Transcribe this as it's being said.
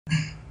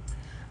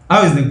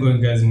How is it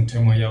going, guys?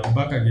 Mutemo here,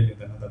 back again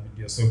with another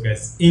video. So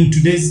guys, in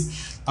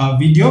today's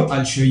video,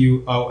 I'll show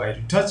you how I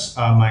retouch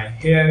my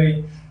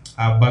hairy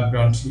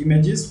background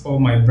images or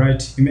my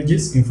bright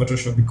images in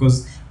Photoshop,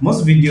 because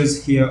most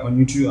videos here on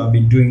YouTube I've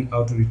been doing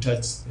how to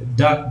retouch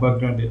dark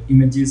background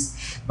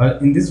images,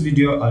 but in this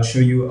video I'll show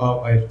you how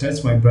I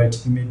retouch my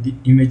bright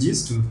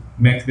images to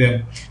make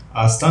them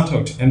stand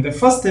out. And the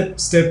first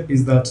step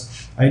is that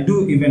I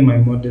do even my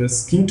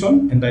model's skin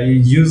tone, and I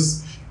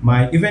use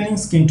my evening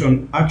skin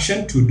tone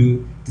action to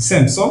do the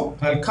same. So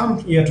I'll come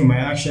here to my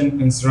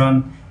action and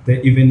run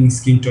the evening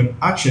skin tone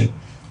action.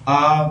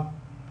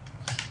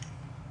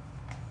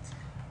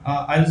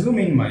 I'll zoom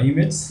in my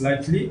image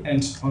slightly,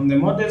 and on the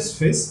model's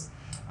face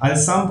I'll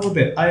sample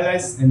the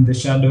highlights and the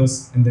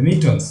shadows and the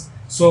midtones.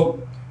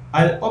 So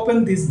I'll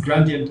open this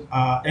gradient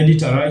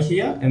editor right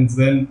here, and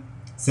then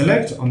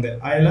select on the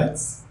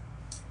highlights,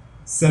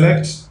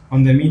 select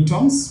on the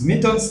midtones.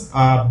 Midtones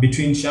are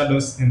between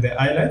shadows and the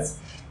highlights,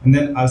 and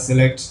then I'll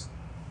select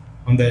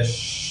on the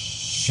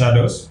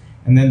shadows,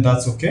 and then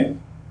that's okay.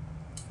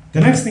 The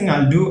next thing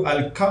I'll do,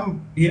 I'll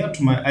come here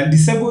to I'll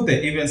disable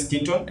the even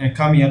skin tone and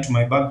come here to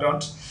my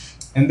background,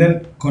 and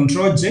then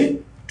Ctrl J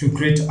to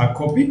create a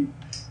copy.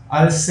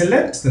 I'll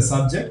select the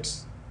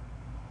subject,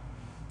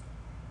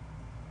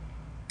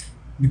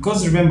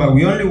 because remember,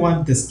 we only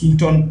want the skin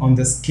tone on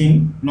the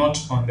skin,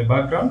 not on the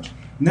background.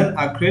 And then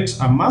I'll create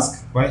a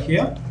mask right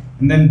here,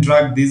 and then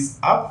drag this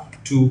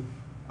up to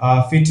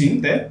fit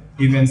in the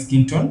even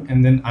skin tone,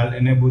 and then I'll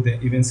enable the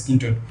even skin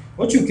tone.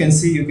 What you can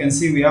see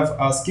we have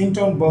a skin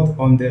tone both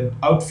on the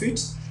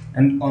outfit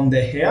and on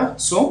the hair.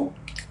 So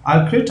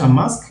I'll create a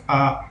mask,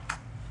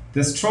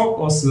 the stroke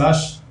or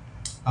slash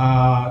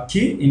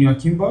key in your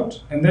keyboard,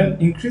 and then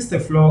increase the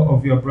flow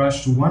of your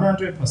brush to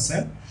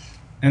 100%,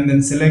 and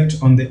then select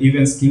on the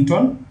even skin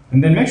tone,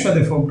 and then make sure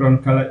the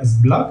foreground color is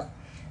black,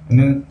 and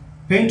then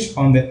paint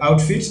on the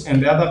outfit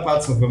and the other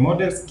parts of the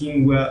model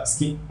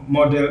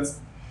models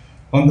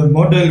on the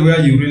model where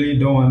you really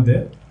don't want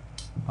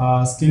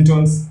the skin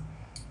tones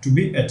to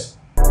be at.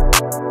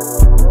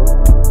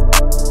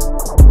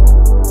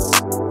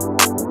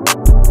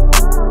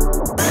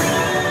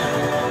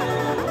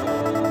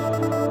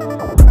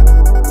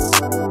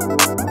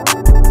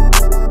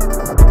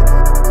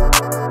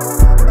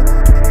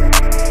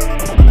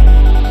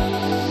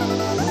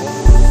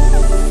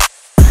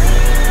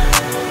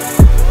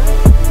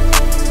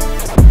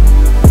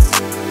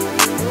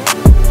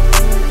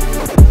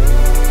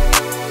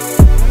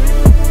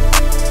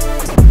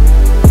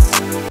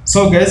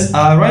 So guys,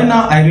 right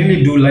now I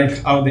really do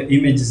like how the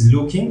image is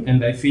looking,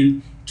 and I feel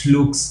it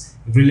looks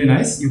really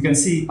nice. You can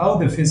see how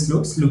the face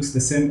looks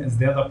the same as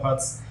the other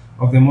parts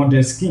of the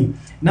model skin.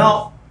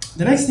 Now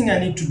the next thing I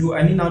need to do,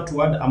 I need now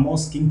to add a more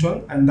skin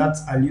tone, and that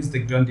I'll use the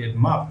gradient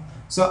map.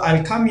 So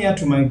I'll come here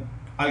to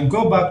I'll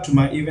go back to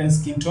my even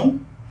skin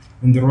tone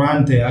and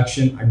run the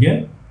action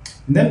again,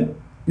 and then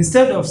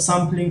instead of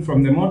sampling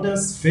from the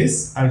model's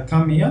face, I'll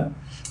come here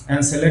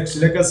and select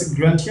legacy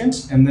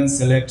gradient, and then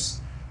select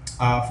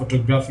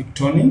photographic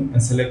toning,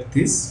 and select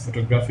this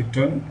photographic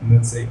toning, and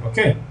then say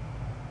okay.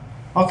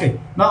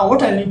 Now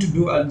what I need to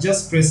do, I'll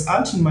just press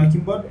Alt in my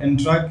keyboard and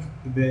drag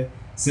the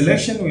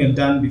selection we had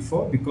done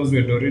before, because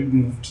we had already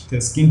moved the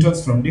skin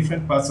tones from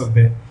different parts of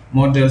the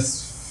model's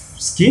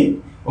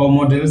skin, or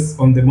models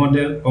on the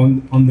model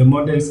on the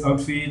model's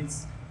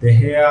outfits, the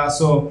hair.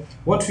 So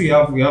what we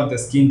have the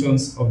skin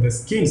tones of the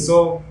skin.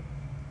 So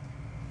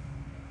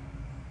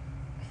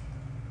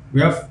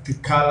we have the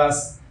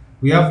colors,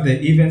 we have the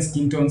even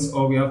skin tones,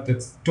 or we have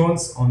the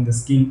tones on the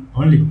skin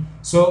only.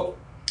 So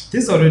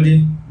this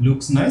already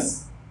looks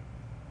nice.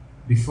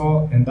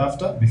 Before and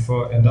after,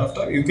 before and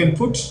after. You can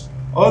put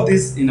all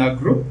this in a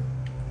group.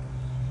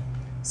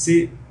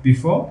 See,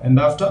 before and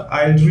after.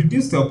 I'll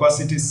reduce the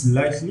opacity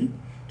slightly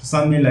to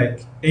something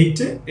like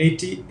 80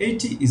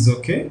 is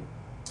okay.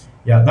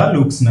 Yeah, that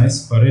looks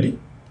nice already.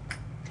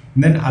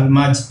 And then I'll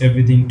merge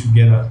everything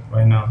together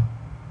right now.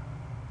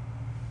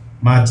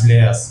 Merge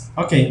layers.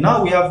 Okay,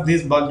 now we have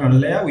this background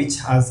layer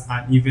which has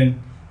an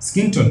even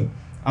skin tone.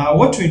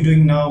 What we're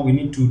doing now, we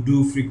need to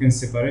do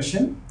frequency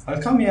separation.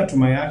 I'll come here to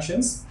my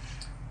actions,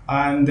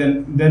 and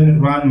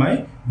then run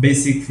my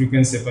basic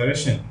frequency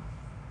separation.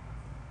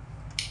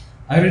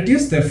 I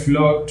reduce the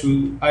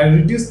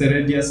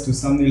radius to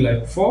something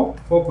like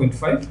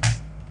 4.5,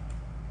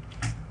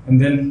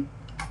 and then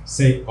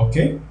say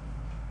okay,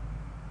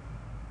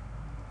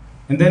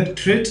 and then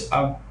create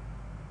a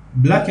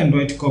black and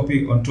white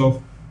copy on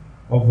top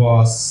of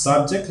our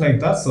subject like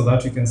that, so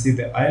that you can see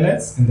the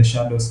highlights and the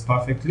shadows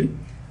perfectly.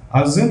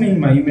 I'll zoom in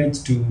my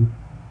image to,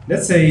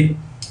 let's say,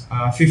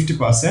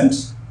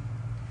 50%,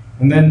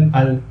 and then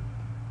I'll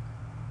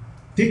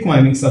pick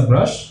my mixer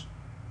brush.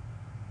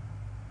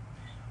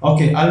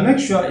 Okay, I'll make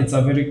sure it's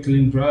a very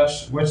clean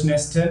brush,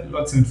 wetness 10,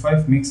 load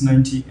 75, mix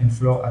 90, and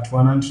flow at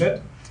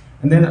 100.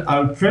 And then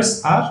I'll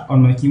press R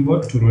on my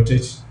keyboard to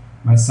rotate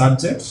my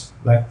subject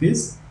like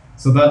this,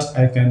 so that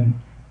I can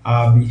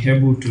be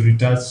able to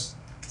retouch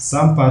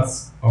some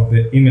parts of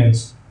the image.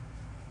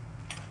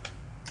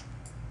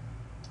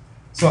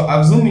 So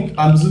I've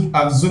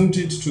zoomed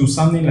it to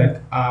something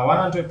like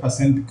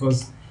 100%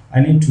 because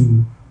I need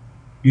to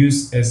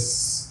use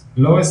as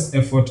lowest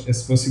effort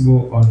as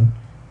possible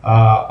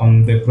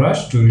on the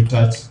brush to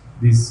retouch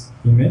this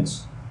image.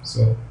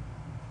 So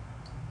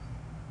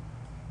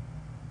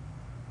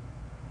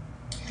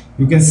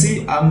you can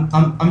see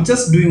I'm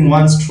just doing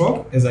one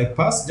stroke as I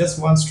pass,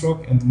 just one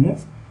stroke and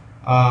move.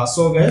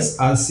 So guys,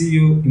 I'll see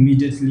you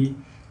immediately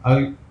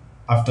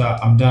after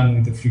I'm done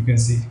with the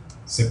frequency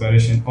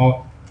separation,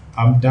 or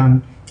I'm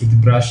done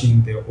with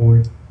brushing the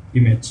whole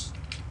image.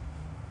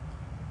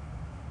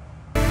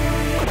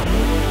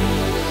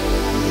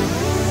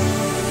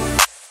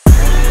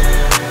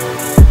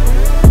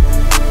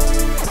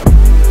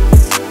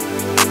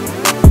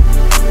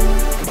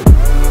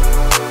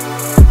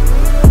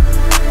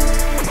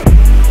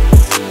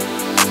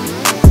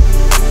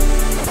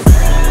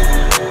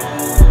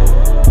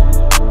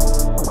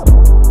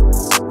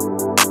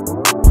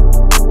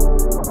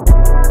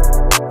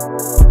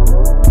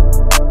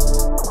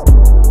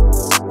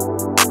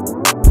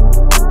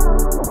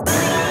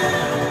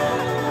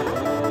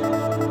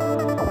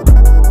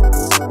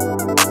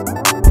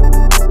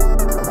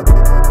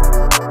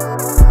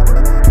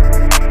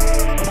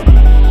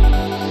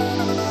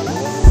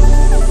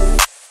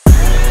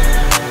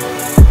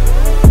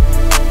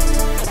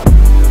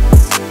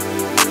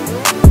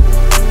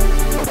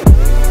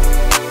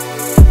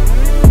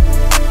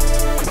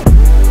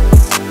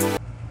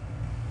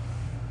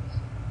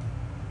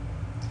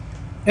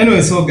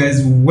 Anyway, so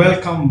guys,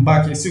 welcome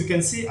back. As you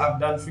can see,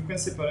 I've done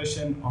frequency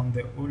separation on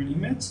the whole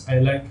image. I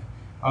like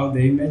how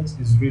the image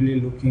is really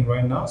looking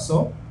right now.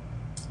 So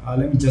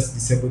let me just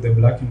disable the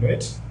black and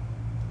white.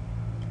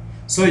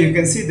 So you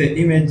can see the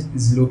image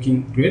is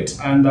looking great.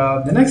 And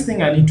the next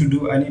thing I need to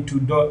do, I need to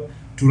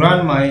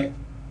run my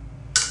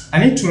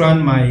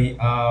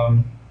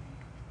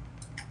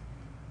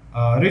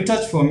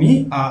retouch for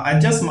me.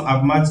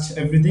 I've matched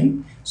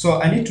everything,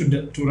 so I need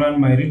to run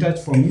my retouch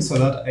for me so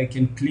that I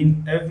can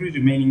clean every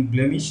remaining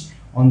blemish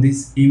on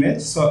this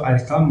image. So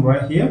I'll come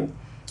right here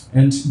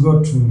and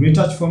go to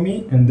retouch for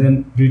me, and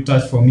then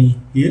retouch for me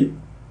heal.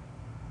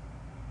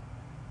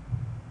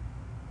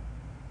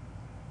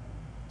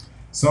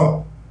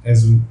 So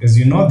as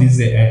you know, this is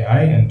the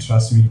AI, and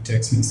trust me, it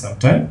takes me some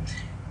time.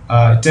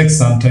 It takes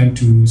some time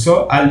to,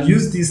 so I'll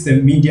use this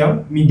the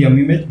medium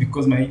image,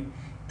 because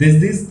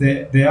there's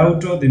the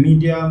auto, the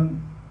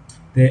medium,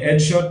 the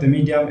headshot, the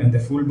medium, and the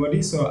full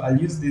body. So I'll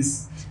use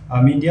this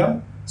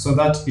medium so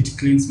that it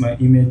cleans my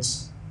image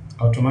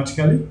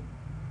automatically.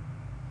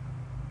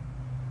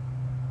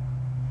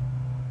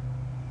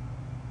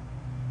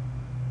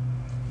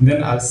 And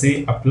then I'll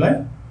say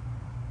apply.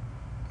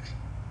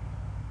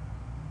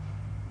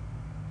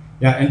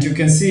 Yeah, and you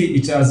can see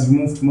it has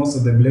removed most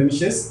of the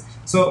blemishes.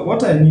 So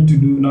what I need to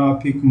do now,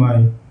 pick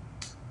my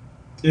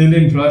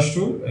healing brush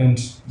tool and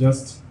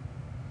just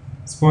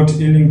spot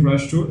healing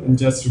brush tool and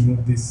just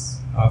remove this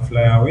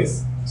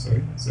flyaways.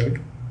 Sorry,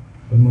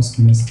 almost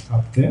messed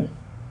up there.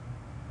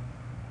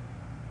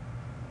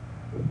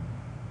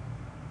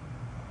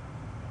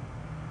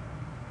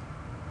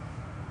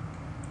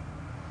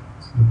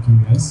 It's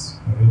looking nice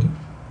already.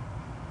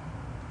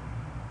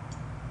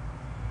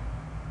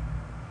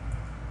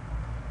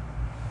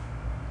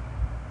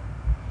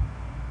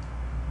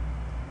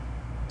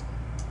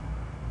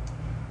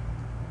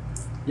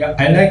 Yeah,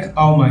 I like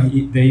how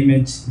the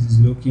image is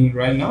looking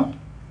right now.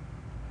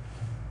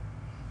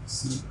 Let's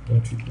see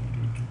what we can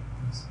do to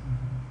this.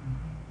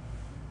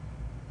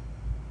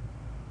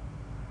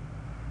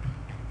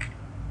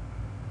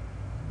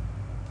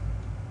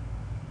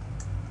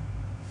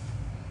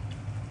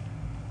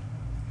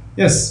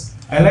 Yes,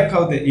 I like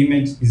how the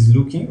image is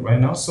looking right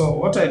now. So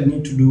what I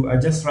need to do, I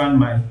just run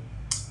my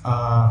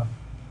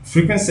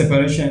frequency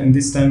separation, and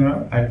this time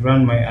around I'll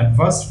run my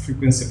advanced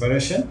frequency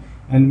separation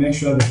and make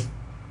sure the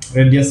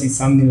radius is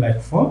something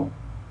like 4.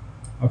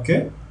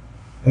 Okay,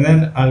 and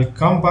then I'll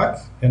come back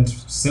and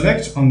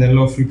select on the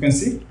low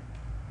frequency.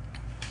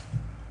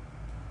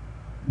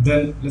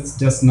 Then let's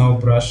just now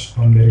brush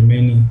on the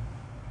remaining.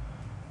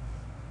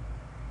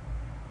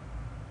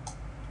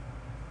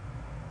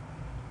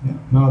 Yeah,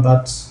 now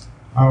that's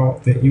how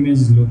the image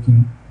is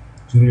looking.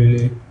 It's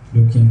really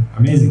looking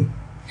amazing.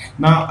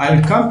 Now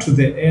I'll come to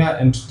the air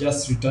and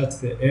just retouch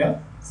the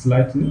air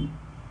slightly,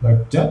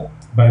 like that,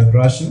 by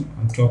brushing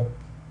on top.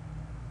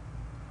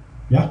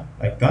 Yeah,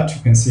 like that.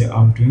 You can see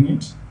I'm doing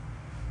it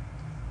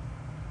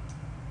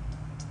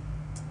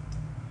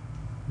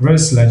very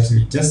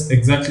slightly, just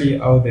exactly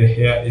how the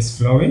hair is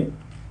flowing.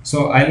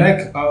 So I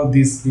like how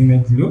this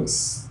image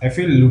looks. I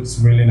feel it looks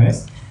really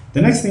nice.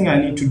 The next thing I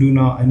need to do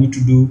now, I need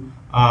to do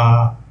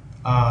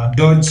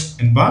dodge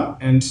and burn,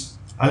 and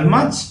I'll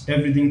match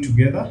everything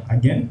together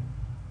again.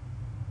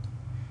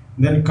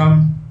 Then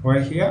come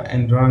right here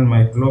and run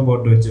my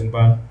global dodge and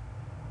burn.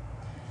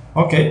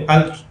 Okay,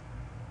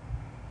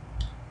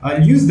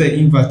 I'll use the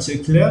invert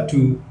check layer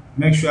to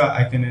make sure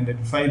I can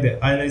identify the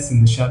highlights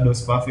and the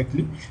shadows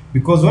perfectly,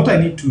 because what I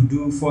need to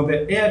do for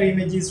the air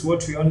images,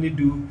 what we only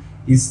do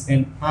is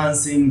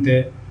enhancing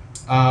the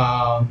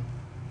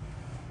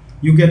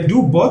You can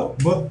do both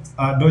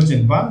dodge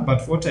and burn,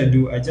 but what I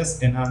do, I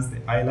just enhance the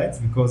highlights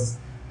because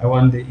I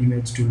want the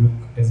image to look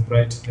as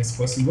bright as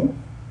possible.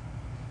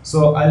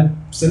 So I'll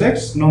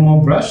select normal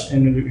brush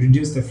and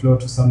reduce the flow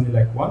to something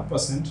like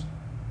 1%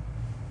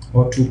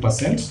 or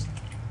 2%.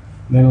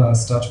 Then I'll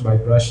start by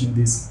brushing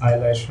this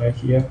highlight right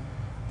here,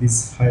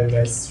 these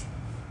highlights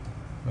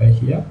right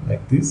here,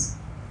 like this.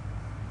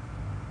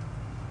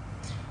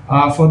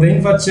 For the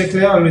invert check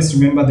layer, always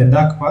remember the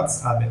dark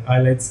parts are the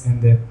highlights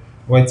and the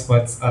white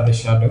parts are the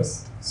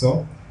shadows.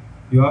 So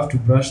you have to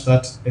brush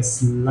that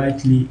as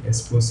lightly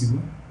as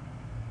possible.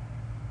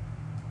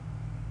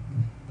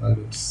 That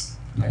looks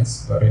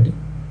nice already.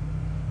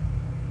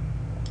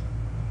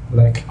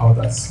 Like how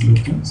that's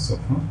looking so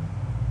far.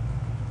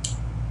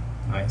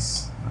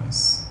 Nice,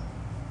 nice.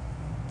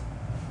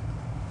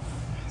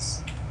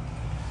 Nice.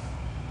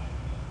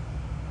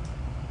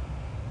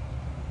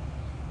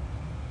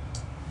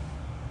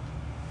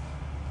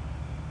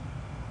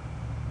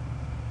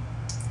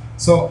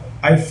 So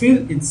I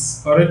feel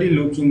it's already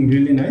looking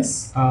really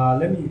nice.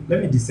 Let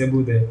me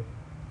disable the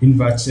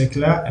invert check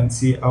layer and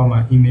see how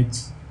my image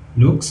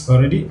looks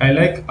already. I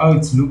like how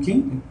it's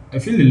looking. I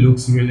feel it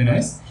looks really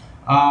nice.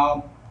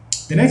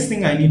 The next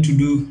thing I need to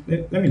do,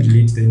 let me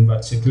delete the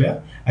invert check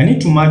layer. I need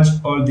to merge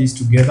all these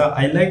together.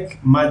 I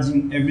like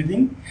merging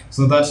everything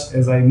so that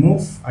as I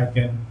move, I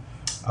can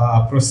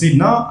proceed.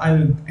 Now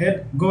I'll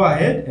go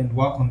ahead and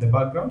work on the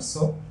background.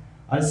 So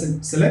I'll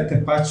select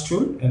the patch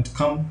tool and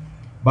come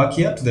back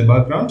here to the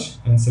background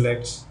and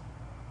select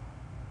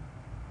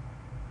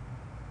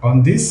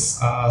on this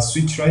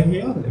switch right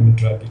here. Let me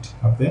drag it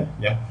up there.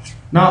 Yeah.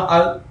 Now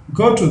I'll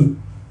go to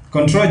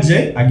Ctrl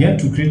J again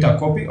to create a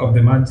copy of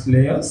the merged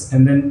layers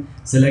and then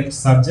select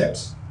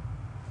subject.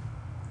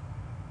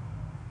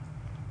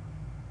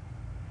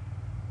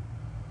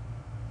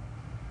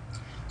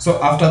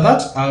 So after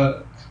that,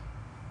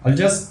 I'll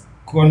just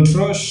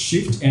Ctrl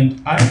Shift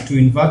and I to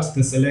invert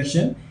the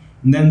selection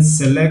and then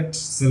select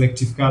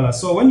selective color.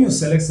 So when you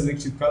select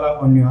selective color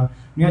on your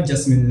new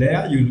adjustment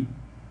layer,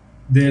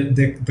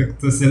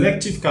 the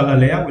selective color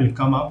layer will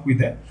come up with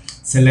the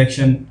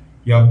selection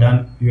you had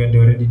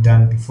already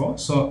done before.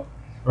 So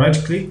right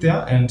click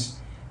there and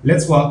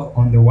let's work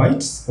on the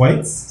whites.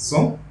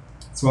 So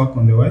let's work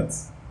on the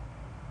whites.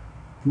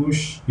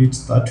 Push it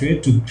that way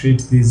to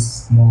create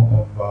this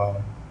more of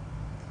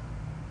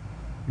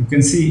you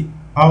can see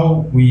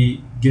how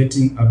we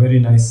getting a very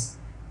nice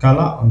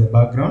color on the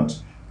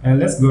background. And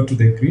let's go to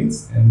the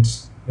greens and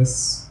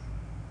let's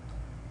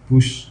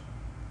push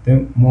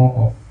them more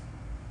of,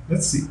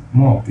 let's see,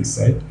 more of this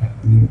side. I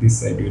think this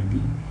side will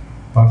be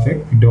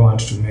perfect. We don't want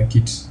to make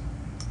it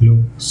look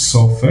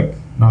so fake.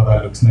 Now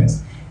that looks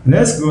nice. And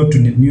let's go to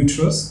the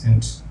neutrals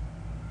and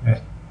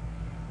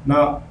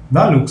now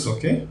that looks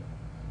okay.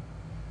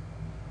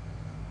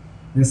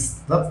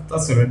 Yes,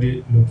 that's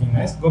already looking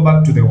nice. Go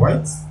back to the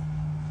whites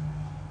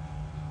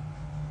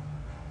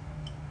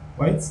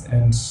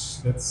and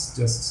let's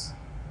just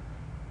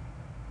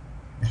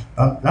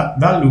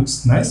that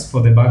looks nice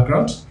for the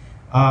background.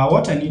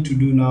 What I need to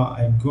do now,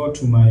 I go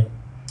to my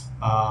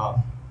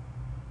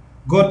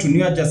go to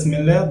new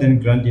adjustment layer, then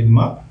gradient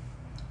map,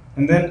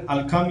 and then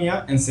I'll come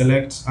here and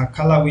select a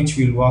color which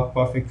will work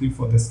perfectly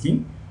for the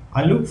skin.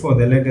 I'll look for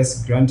the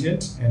legacy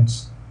gradient and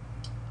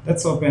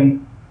let's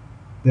open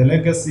the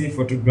legacy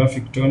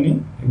photographic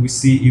toning and we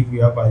see if we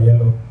have a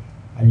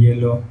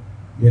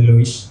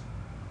yellowish.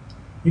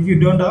 If you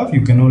don't have,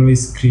 you can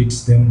always create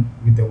them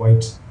with the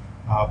white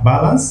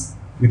balance,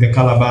 with the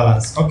color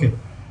balance. Okay,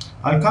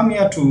 I'll come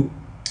here to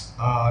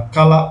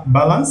color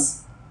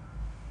balance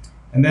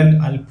and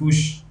then I'll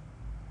push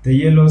the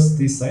yellows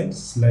this side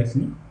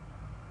slightly,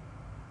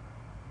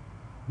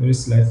 very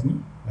slightly,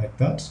 like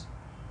that.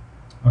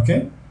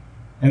 Okay,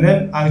 and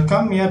then I'll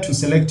come here to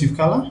selective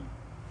color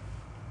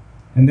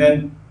and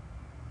then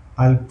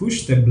I'll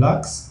push the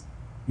blacks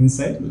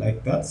inside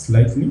like that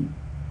slightly,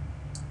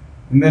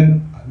 and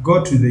then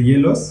go to the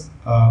yellows,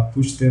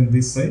 push them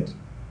this side,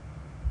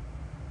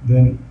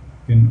 then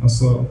you can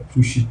also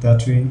push it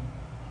that way.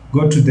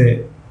 Go to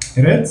the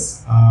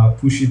reds,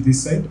 push it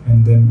this side,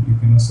 and then you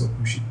can also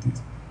push it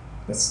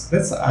this.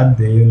 Let's add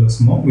the yellows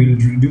more. We'll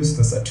reduce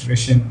the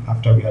saturation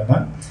after we are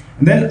done.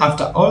 And then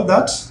after all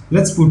that,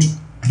 let's put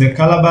the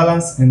color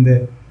balance and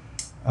the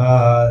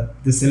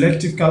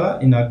selective color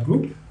in a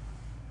group,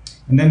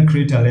 and then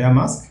create a layer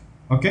mask.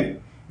 Okay,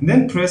 and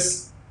then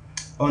press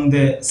on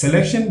the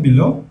selection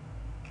below,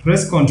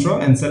 press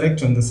Ctrl and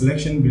select on the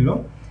selection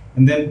below,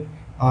 and then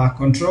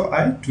Ctrl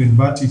I to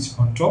invert it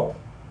on top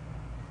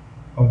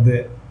of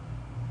the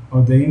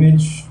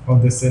image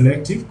of the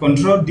selective,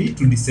 Ctrl D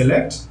to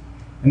deselect,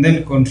 and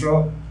then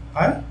Ctrl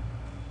I.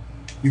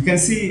 You can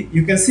see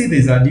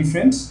there's a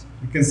difference.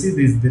 You can see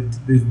there's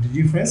the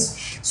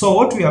difference. So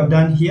what we have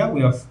done here,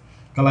 we have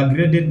color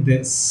graded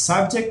the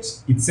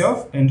subject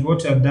itself, and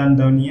what we have done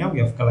down here, we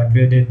have color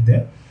graded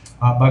the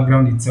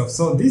background itself.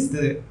 So this is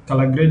the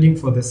color grading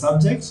for the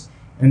subject,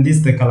 and this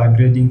is the color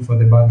grading for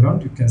the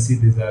background. You can see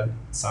there's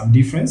some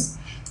difference.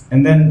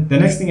 And then the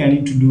next thing I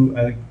need to do,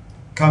 I'll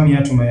come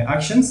here to my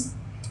actions,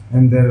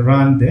 and then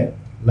run the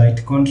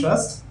light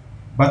contrast.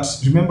 But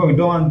remember, we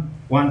don't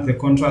want the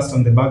contrast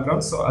on the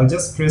background, so I'll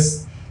just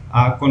press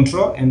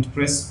Control and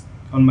press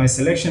on my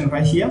selection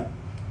right here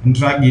and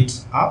drag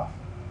it up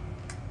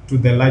to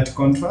the light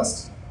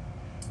contrast,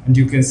 and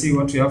you can see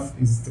what we have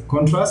is the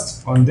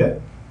contrast on the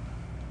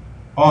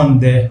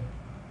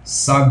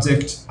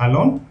subject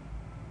alone.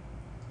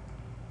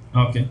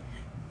 Okay,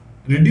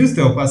 reduce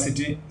the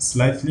opacity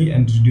slightly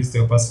and reduce the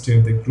opacity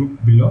of the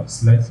group below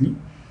slightly.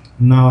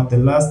 Now the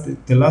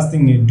last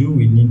thing we do,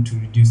 we need to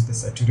reduce the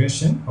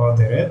saturation or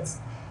the reds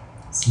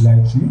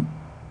slightly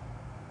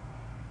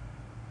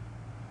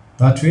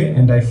that way,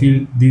 and I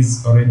feel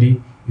this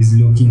already is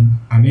looking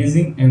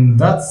amazing. And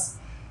that's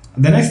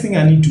the next thing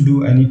I need to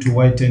do. I need to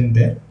whiten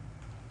the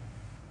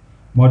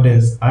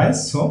model's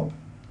eyes, so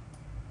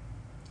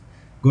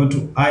go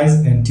to eyes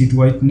and teeth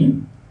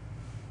whitening,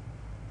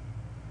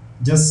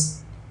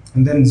 just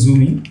and then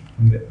zoom in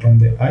on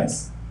the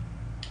eyes.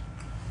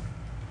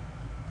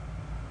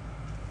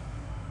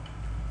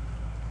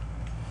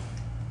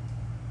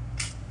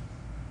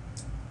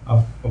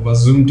 I've over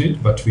zoomed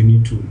it, but we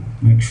need to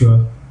make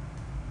sure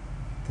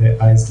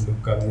the eyes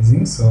look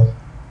amazing. So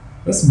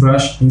let's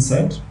brush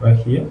inside right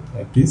here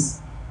like this.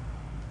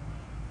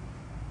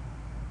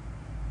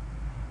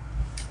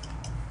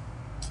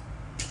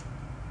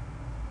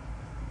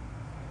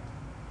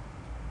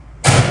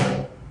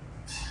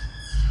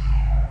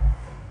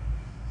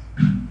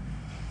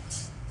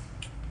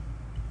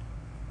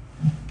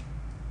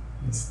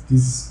 Yes,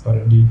 this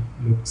already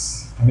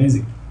looks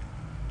amazing.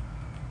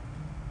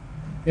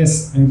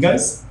 Yes, and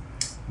guys,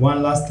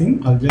 one last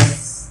thing, I'll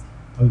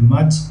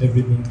merge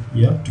everything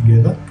here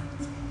together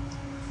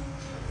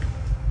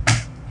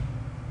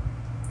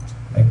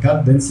like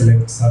that, then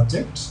select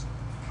subject,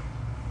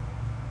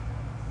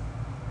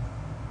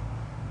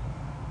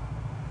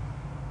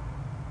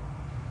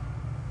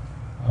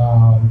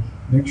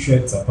 make sure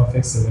it's a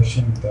perfect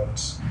selection without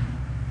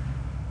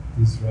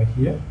this right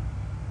here.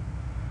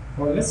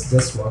 Well, let's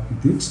just work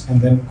with it, and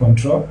then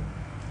Control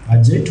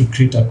J to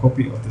create a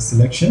copy of the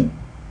selection,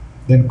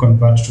 then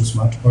convert to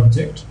smart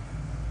object.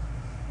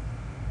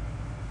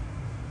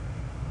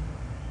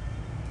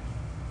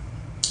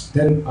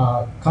 Then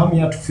come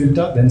here to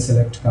filter, then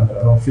select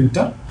camera raw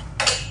filter.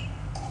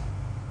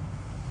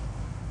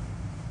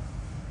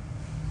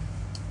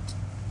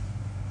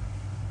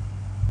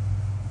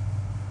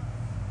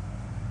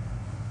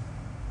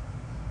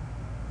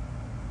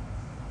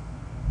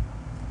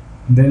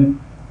 Then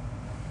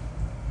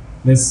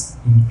let's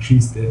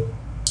increase the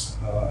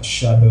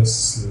shadows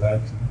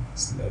slightly,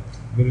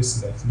 very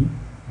slightly,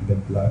 and the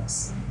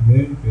blacks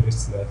very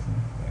slightly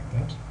like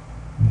that.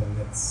 And then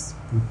let's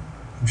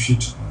push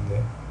it on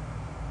the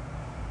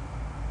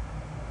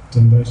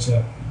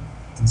temperature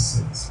this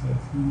side slightly,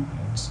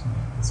 and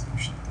let's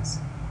push it this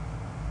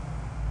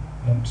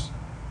way. And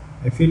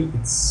I feel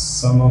it's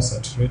somehow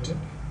saturated.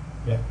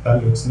 Yeah,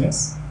 that looks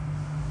nice.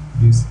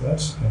 Use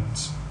that,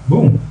 and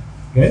boom,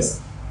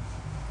 guys,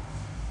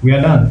 we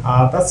are done.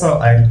 That's how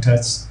I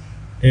retouch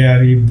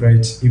airy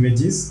bright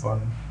images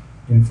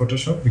in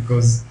Photoshop,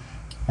 because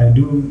I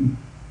do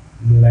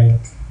like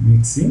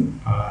mixing.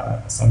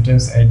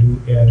 Sometimes I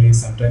do airy,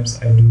 sometimes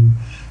I do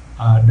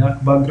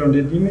dark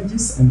backgrounded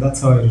images, and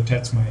that's how I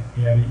retouch my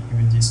airy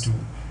images to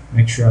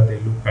make sure they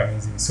look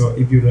amazing. So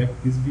if you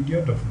like this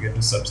video, don't forget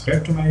to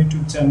subscribe to my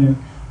YouTube channel,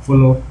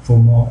 follow for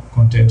more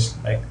content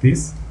like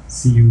this.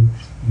 See you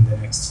in the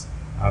next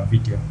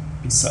video.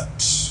 Peace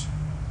out.